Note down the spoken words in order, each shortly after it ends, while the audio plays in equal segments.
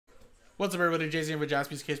What's up, everybody? Jason here for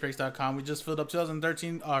JaspysCaseBreaks.com. We just filled up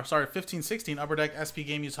 15-16 Upper Deck SP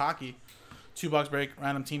Game Use Hockey 2-box break,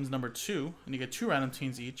 random teams number 2, and you get 2 random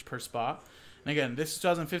teams each per spot. And again, this is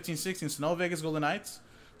 2015-16 Snow Vegas Golden Knights,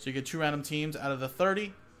 so you get 2 random teams out of the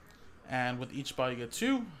 30, and with each spot you get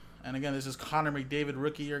 2. And again, this is Connor McDavid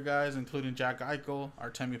rookie year guys, including Jack Eichel,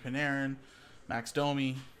 Artemi Panarin, Max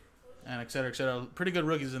Domi, and etc. etc. Pretty good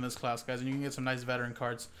rookies in this class, guys, and you can get some nice veteran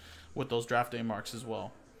cards with those draft day marks as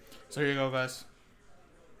well. So here you go, guys.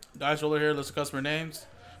 Dice roller here, list of customer names.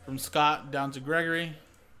 From Scott down to Gregory.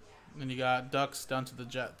 Then you got Ducks down to the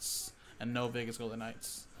Jets. And no Vegas Golden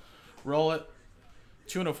Knights. Roll it.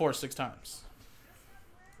 2 and a 4, 6 times.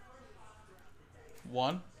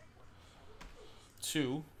 1,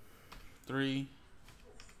 2, 3,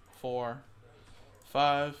 4,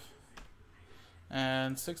 5,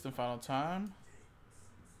 and 6th and final time.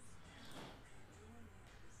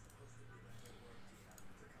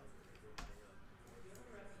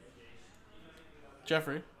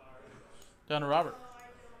 Jeffrey, down to Robert.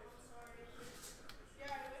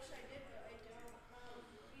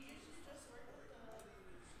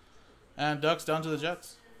 And Ducks down to the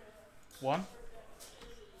Jets. 1,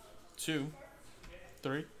 2,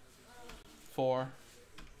 3, 4,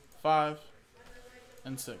 5,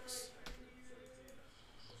 and 6.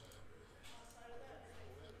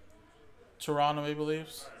 Toronto Maple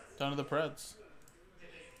Leafs down to the Preds.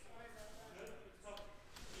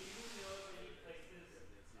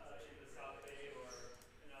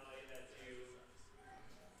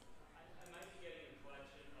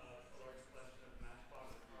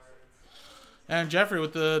 And Jeffrey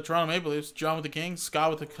with the Toronto Maple Leafs, John with the Kings,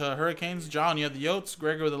 Scott with the Hurricanes, John, you have the Yotes,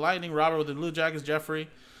 Gregory with the Lightning, Robert with the Blue Jackets, Jeffrey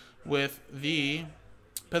with the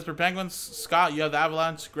Pittsburgh Penguins, Scott, you have the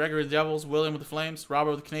Avalanche, Gregory with the Devils, William with the Flames,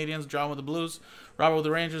 Robert with the Canadiens, John with the Blues, Robert with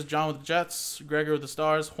the Rangers, John with the Jets, Gregory with the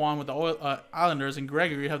Stars, Juan with the Islanders, and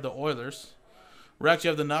Gregory you have the Oilers. Rex, you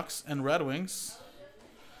have the Nucks and Red Wings.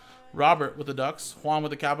 Robert with the Ducks, Juan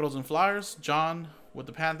with the Capitals and Flyers, John with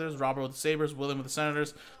the Panthers, Robert with the Sabres, William with the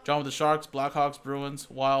Senators, John with the Sharks, Blackhawks, Bruins,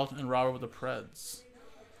 Wild, and Robert with the Preds.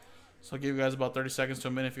 So I'll give you guys about 30 seconds to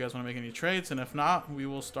a minute if you guys want to make any trades, and if not, we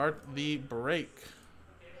will start the break.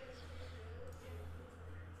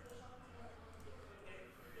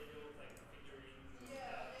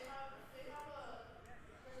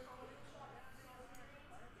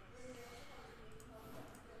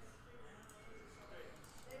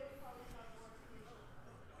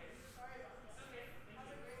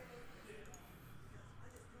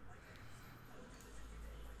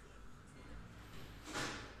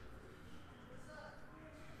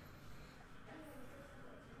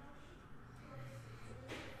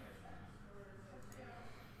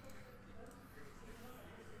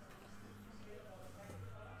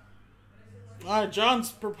 Alright,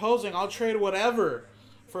 John's proposing I'll trade whatever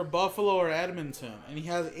for Buffalo or Edmonton. And he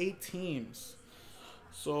has 8 teams.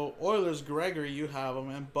 So, Oilers, Gregory, you have him.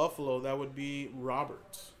 And Buffalo, that would be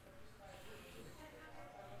Robert.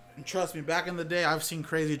 And trust me, back in the day, I've seen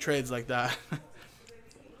crazy trades like that.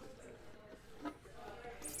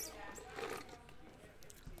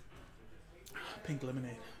 Pink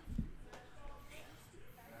lemonade.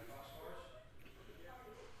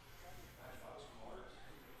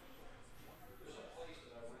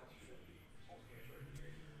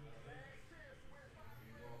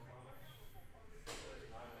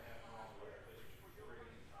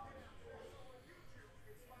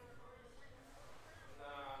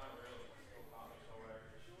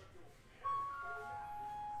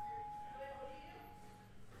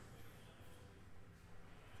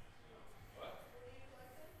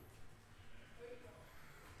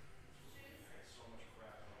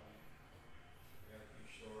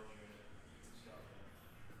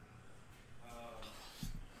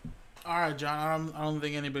 Alright, John, I don't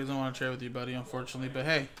think anybody's going to want to trade with you, buddy, unfortunately. But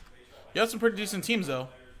hey, you have some pretty decent teams, though.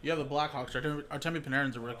 You have the Blackhawks. Artemi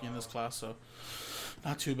Panarin's a rookie in this class, so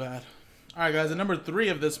not too bad. Alright, guys, the number 3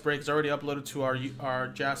 of this break is already uploaded to our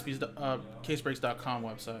JaspysCaseBreaks.com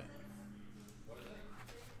website.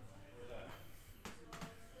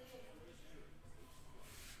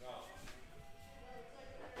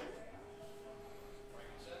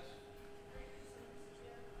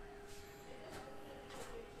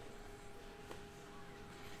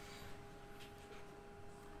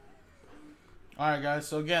 Alright, guys,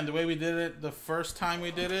 so again, the way we did it, the first time we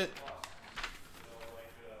did it,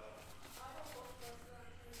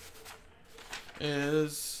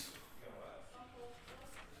 is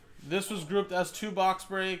this was grouped as 2-box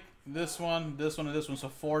break, this one, and this one, so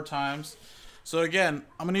 4 times. So again,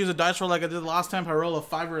 I'm going to use a dice roll like I did last time. If I roll a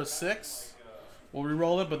 5 or a 6, we'll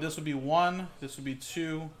re-roll it, but this would be 1, this would be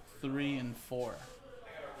 2, 3, and 4.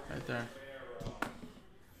 Right there.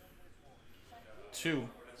 2.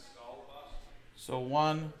 So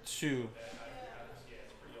 1, 2.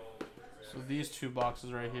 So these 2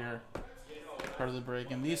 boxes right here, part of the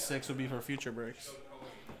break, and these 6 would be for future breaks.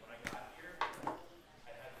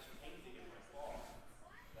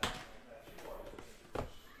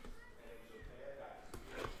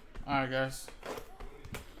 Alright guys,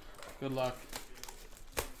 good luck.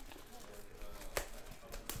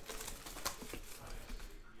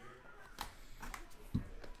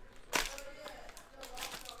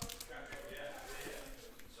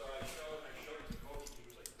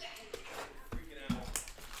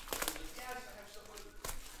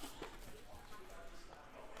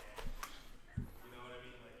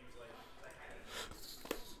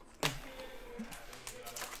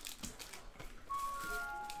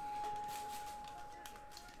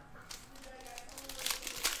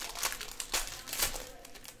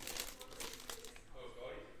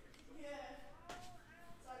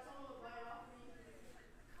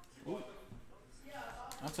 Ooh,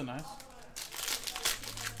 that's a nice.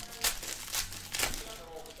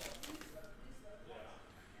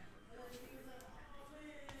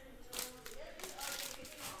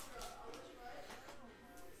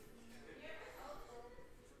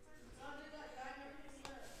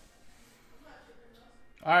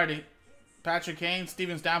 Alrighty. Patrick Kane,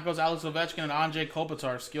 Steven Stamkos, Alex Ovechkin, and Andrei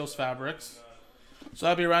Kopitar, Skills Fabrics. So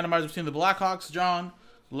that'll be randomized between the Blackhawks, John,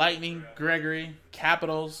 Lightning, Gregory,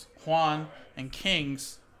 Capitals, Juan, and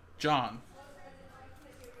Kings, John.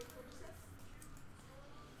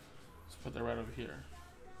 Let's put that right over here.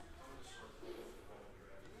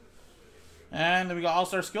 And then we got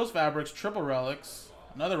All-Star Skills Fabrics, Triple Relics.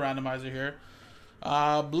 Another randomizer here.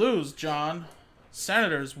 Blues, John.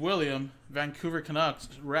 Senators, William. Vancouver Canucks,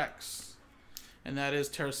 Rex. And that is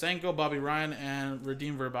Tarasenko, Bobby Ryan, and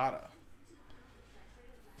Radim Verbata.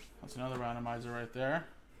 That's another randomizer right there.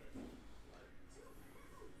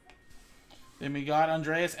 Then we got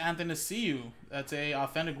Andreas Athanasiou. That's a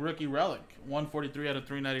authentic rookie relic. 143 out of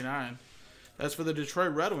 399. That's for the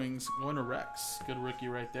Detroit Red Wings, going to Rex. Good rookie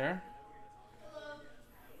right there.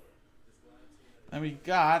 Then we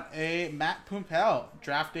got a Matt Pumpel,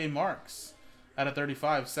 draft day marks out of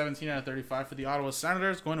 35. 17 out of 35 for the Ottawa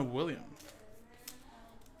Senators, going to William.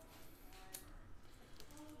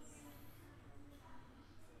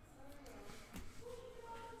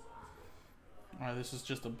 Alright, this is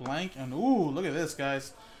just a blank. And ooh, look at this,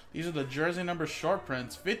 guys. These are the jersey number short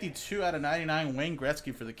prints. 52 out of 99, Wayne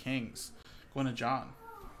Gretzky for the Kings, going to John.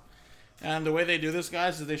 And the way they do this,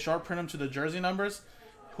 guys, is they short print them to the jersey numbers.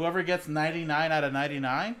 Whoever gets 99 out of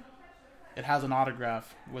 99, it has an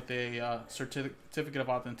autograph with a certificate of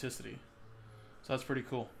authenticity. So that's pretty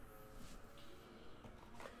cool.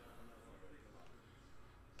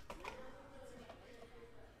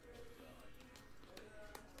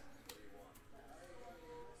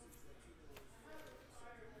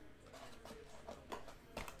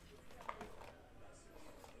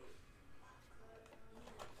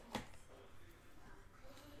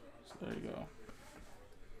 So there you go.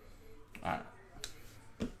 All right.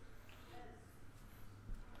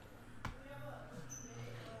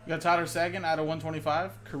 We got Tyler Seguin out of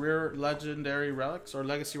 125. Career Legendary Relics or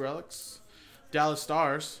Legacy Relics. Dallas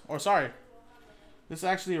Stars. Or sorry. This is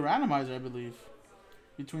actually a randomizer, I believe.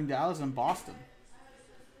 Between Dallas and Boston.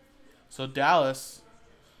 So Dallas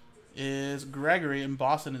is Gregory and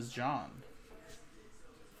Boston is John.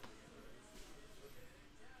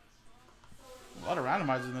 A lot of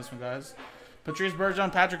randomizers in this one, guys. Patrice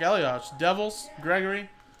Bergeron, Patrick Elias. Devils, Gregory,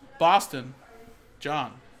 Boston,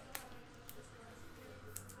 John.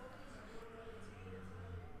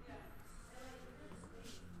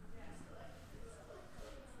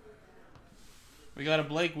 We got a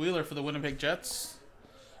Blake Wheeler for the Winnipeg Jets,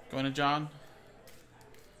 going to John.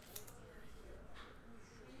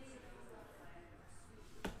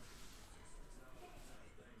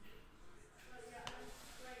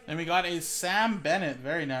 And we got a Sam Bennett,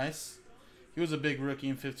 very nice. He was a big rookie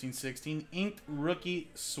in 15-16. Inked rookie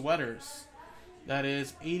sweaters. That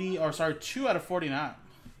is 2 out of 49.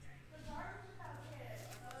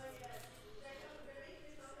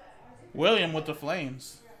 William with the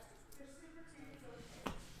Flames.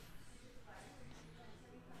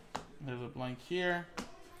 There's a blank here.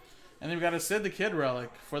 And then we got a Sid the Kid relic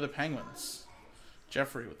for the Penguins.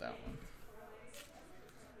 Jeffrey with that one.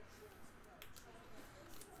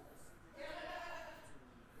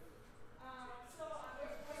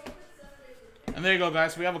 And there you go,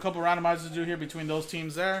 guys. We have a couple randomizers to do here between those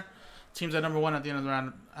teams there. Teams at number 1 at the end of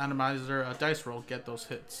the randomizer dice roll get those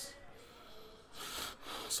hits.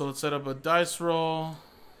 So let's set up a dice roll.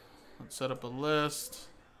 Set up a list,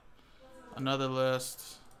 another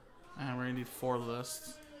list, and we're gonna need 4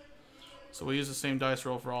 lists. So we use the same dice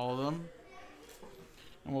roll for all of them.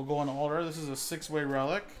 And we'll go in order. This is a 6-way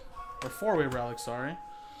relic, or 4-way relic, sorry.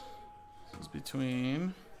 This is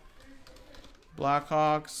between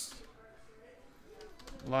Blackhawks,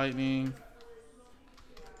 Lightning,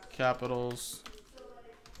 Capitals,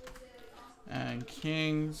 and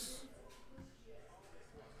Kings.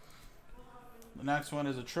 The next one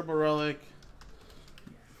is a triple relic.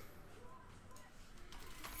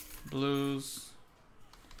 Blues,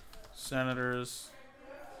 Senators,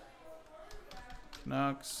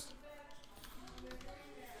 Canucks.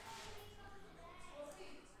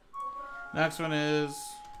 Next one is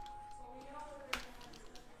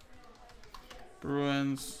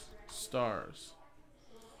Bruins, Stars.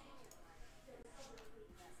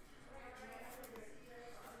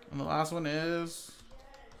 And the last one is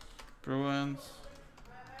Bruins,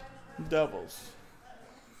 Devils.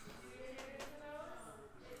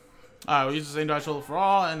 Alright, we'll use the same dice roll for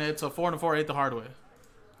all, and it's a 4 and a 4, 8 the hard way.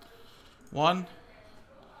 1,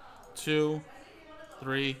 2,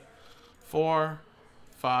 3, 4,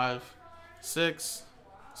 5, 6,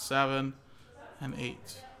 7, and 8.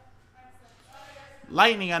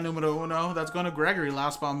 Lightning at numero uno. That's going to Gregory,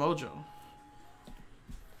 Last Spot Mojo.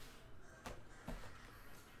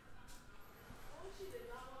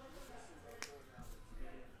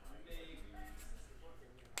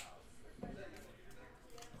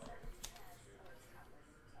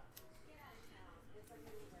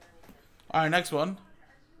 All right, next one.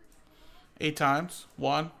 8 times.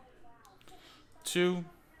 1, 2,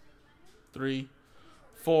 3,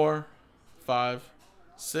 4, 5,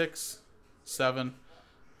 6, 7,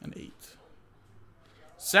 and 8.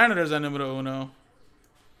 Senators at numero uno.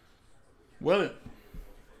 William.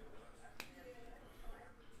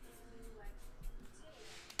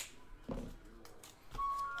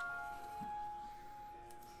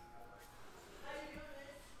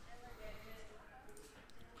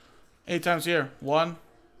 Eight times here. 1,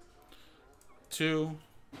 2,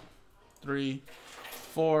 3,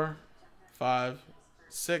 4, 5,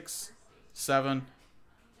 6, 7,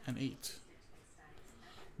 and 8.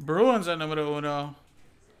 Bruins at numero uno.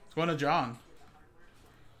 It's going to John.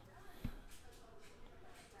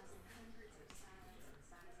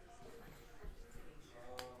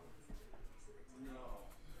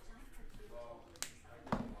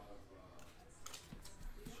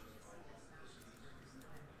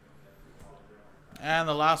 And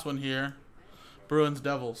the last one here, Bruins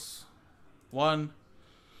Devils. 1,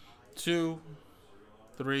 2,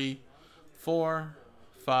 3, 4,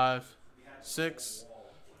 5, 6,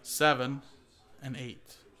 7, and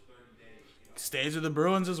 8. Stays with the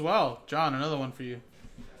Bruins as well. John, another one for you.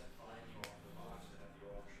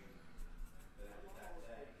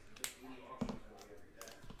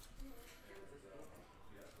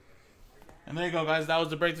 And there you go, guys. That was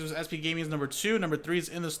the breakthroughs. SP Gaming's number 2. Number 3 is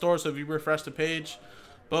in the store, so if you refresh the page,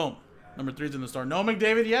 boom. Number 3 is in the store. No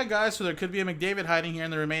McDavid yet, guys, so there could be a McDavid hiding here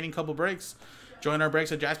in the remaining couple breaks. Join our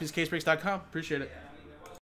breaks at jaspyscasebreaks.com. Appreciate it.